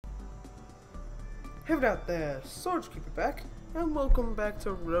Hey out there, Sword Keeper back, and welcome back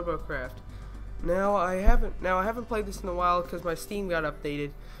to Robocraft. Now I haven't played this in a while because my Steam got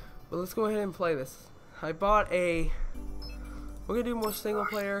updated, but let's go ahead and play this. We're gonna do more single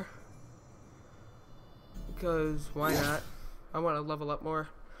player because why not? I want to level up more.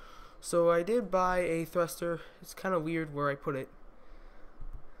 So I did buy a thruster. It's kind of weird where I put it,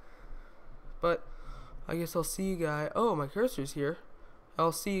 but I guess I'll see you guys. Oh, my cursor's here.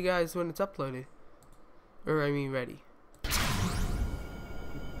 I'll see you guys when it's uploaded. Or, I mean, ready.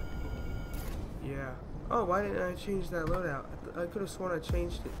 Yeah. Oh, why didn't I change that loadout? I could have sworn I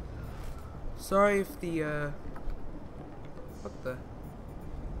changed it. Sorry if the, what the?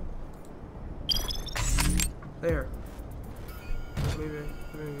 There. Maybe a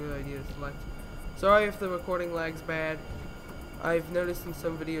good idea to select. Sorry if the recording lag's bad. I've noticed in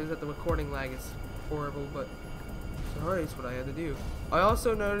some videos that the recording lag is horrible, but sorry, it's what I had to do. I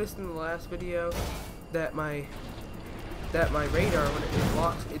also noticed in the last video that my radar, when it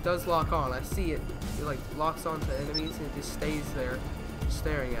locks, it does lock on. I see it. It like locks onto enemies and it just stays there,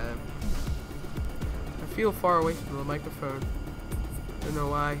 staring at them. I feel far away from the microphone. Don't know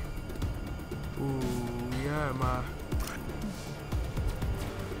why. Ooh, yeah, my.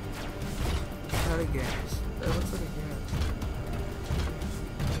 Out of gas. That looks like a gas.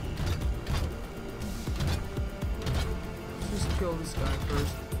 Let's just kill this guy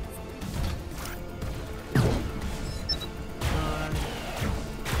first.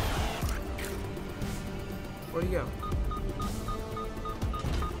 Where'd he go?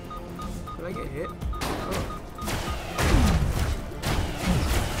 Did I get hit? Oh.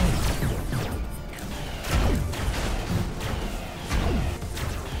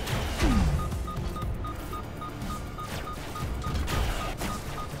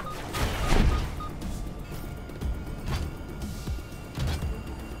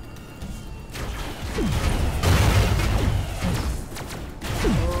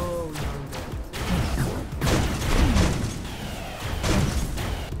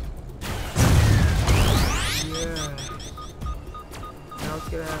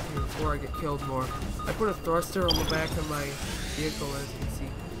 Get out of here before I get killed more. I put a thruster on the back of my vehicle, as you can see.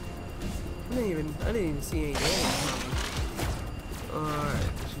 I didn't even see any damage from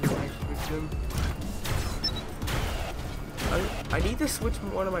me. Alright, victim. I need to switch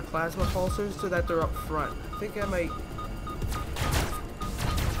one of my plasma pulsers so that they're up front. I think I might.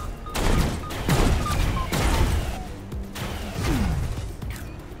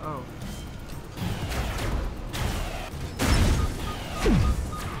 Oh.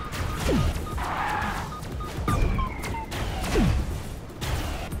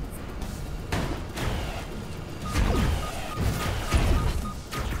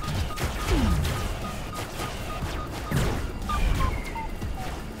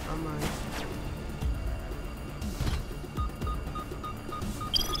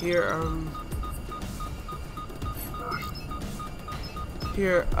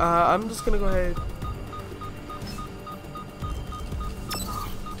 I'm just gonna go ahead.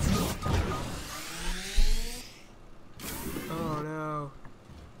 Oh no.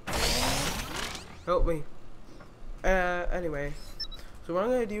 Help me. Anyway. So what I'm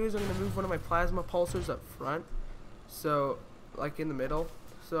gonna do is I'm gonna move one of my plasma pulsers up front. So, like in the middle.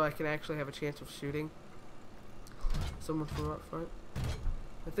 So I can actually have a chance of shooting someone from up front.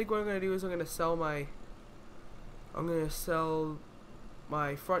 I think what I'm gonna do is I'm gonna sell my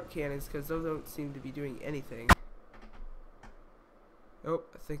front cannons because those don't seem to be doing anything. Oh,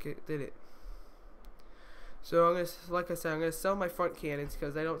 I think it did it. So I'm gonna, like I said, I'm gonna sell my front cannons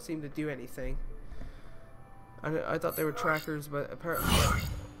because they don't seem to do anything. I thought they were trackers, but apparently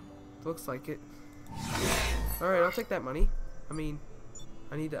looks like it. All right, I'll take that money. I mean,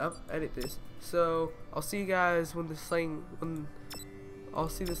 I need to edit this. So I'll see you guys when I'll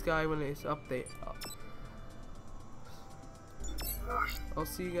see this guy when it's update. I'll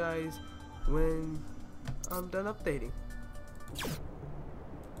see you guys when I'm done updating.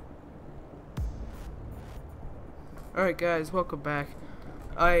 Alright guys, welcome back.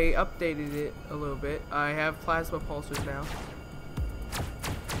 I updated it a little bit. I have plasma pulsers now.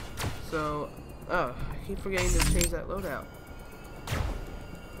 So, I keep forgetting to change that loadout.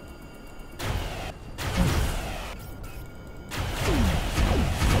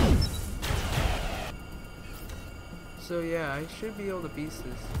 So yeah, I should be able to beast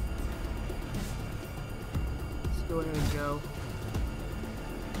this. Let's go ahead and go.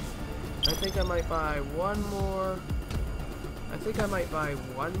 I think I might buy one more. I think I might buy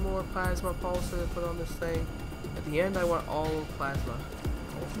one more plasma pulsar to put on this thing. At the end, I want all plasma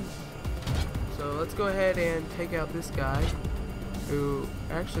pulsars. So let's go ahead and take out this guy. Ooh,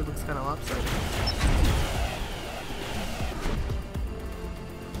 actually looks kind of lopsided.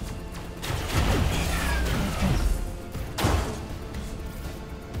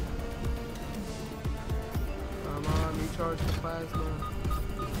 Come on, recharge the plasma.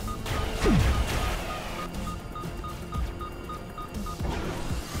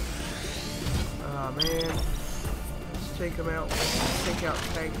 Ah, man. Let's take him out. Let's take out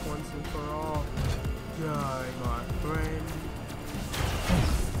Tank once and for all. Die, my friend.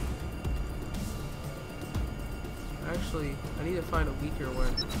 Actually, I need to find a weaker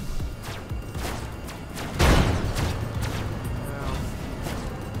one. Now,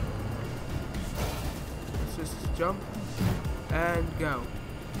 let's just jump and go.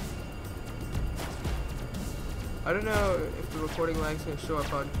 I don't know if the recording lag's gonna show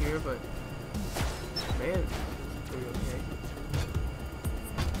up on here, but man, it's pretty okay.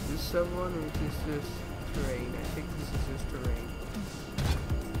 Is this someone or is this terrain? I think this is just terrain.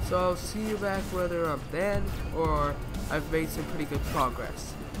 So I'll see you back whether I'm dead or I've made some pretty good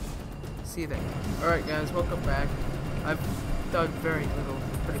progress. See you then. Alright guys, welcome back. I've done very little,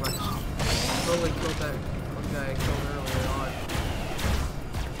 pretty much. I've only killed that one guy I killed earlier on.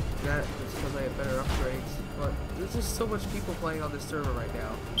 That is because I have better upgrades. But there's just so much people playing on this server right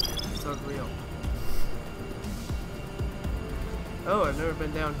now. It's unreal. Oh, I've never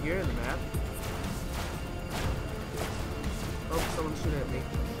been down here in the map. Oh, someone shoot at me.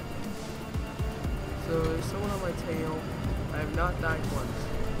 So there's someone on my tail. I have not died once.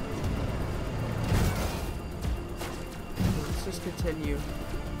 So let's just continue.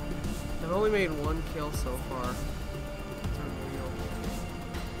 I've only made one kill so far. It's unreal.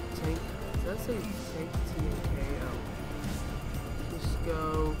 Tank. Does that say tank TNK? Oh. Just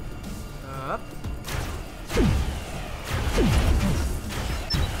go up.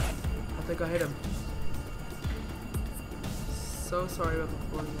 I think I hit him. So sorry about the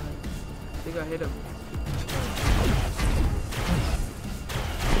recording lag. I think I hit him.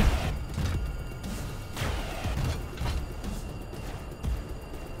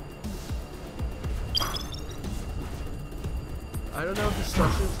 I don't know if the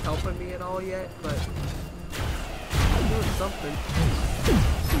structure's helping me at all yet, but I'm doing something.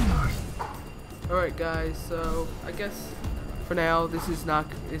 Alright guys, so I guess for now this has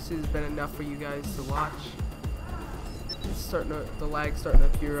been enough for you guys to watch. It's the lag's starting to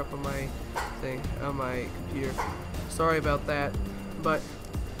appear up on my thing, on my computer. Sorry about that, but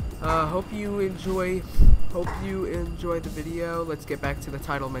hope you enjoy the video. Let's get back to the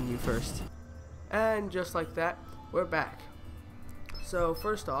title menu first. And just like that, we're back. So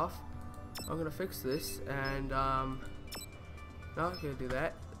first off, I'm gonna fix this, and not gonna do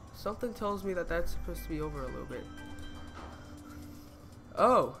that. Something tells me that that's supposed to be over a little bit.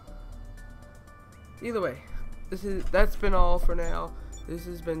 Oh. Either way, that's been all for now. This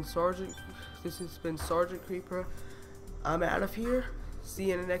has been Sergeant Creeper. I'm out of here. See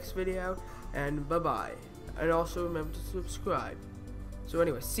you in the next video, and bye bye. And also remember to subscribe. So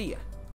anyway, see ya.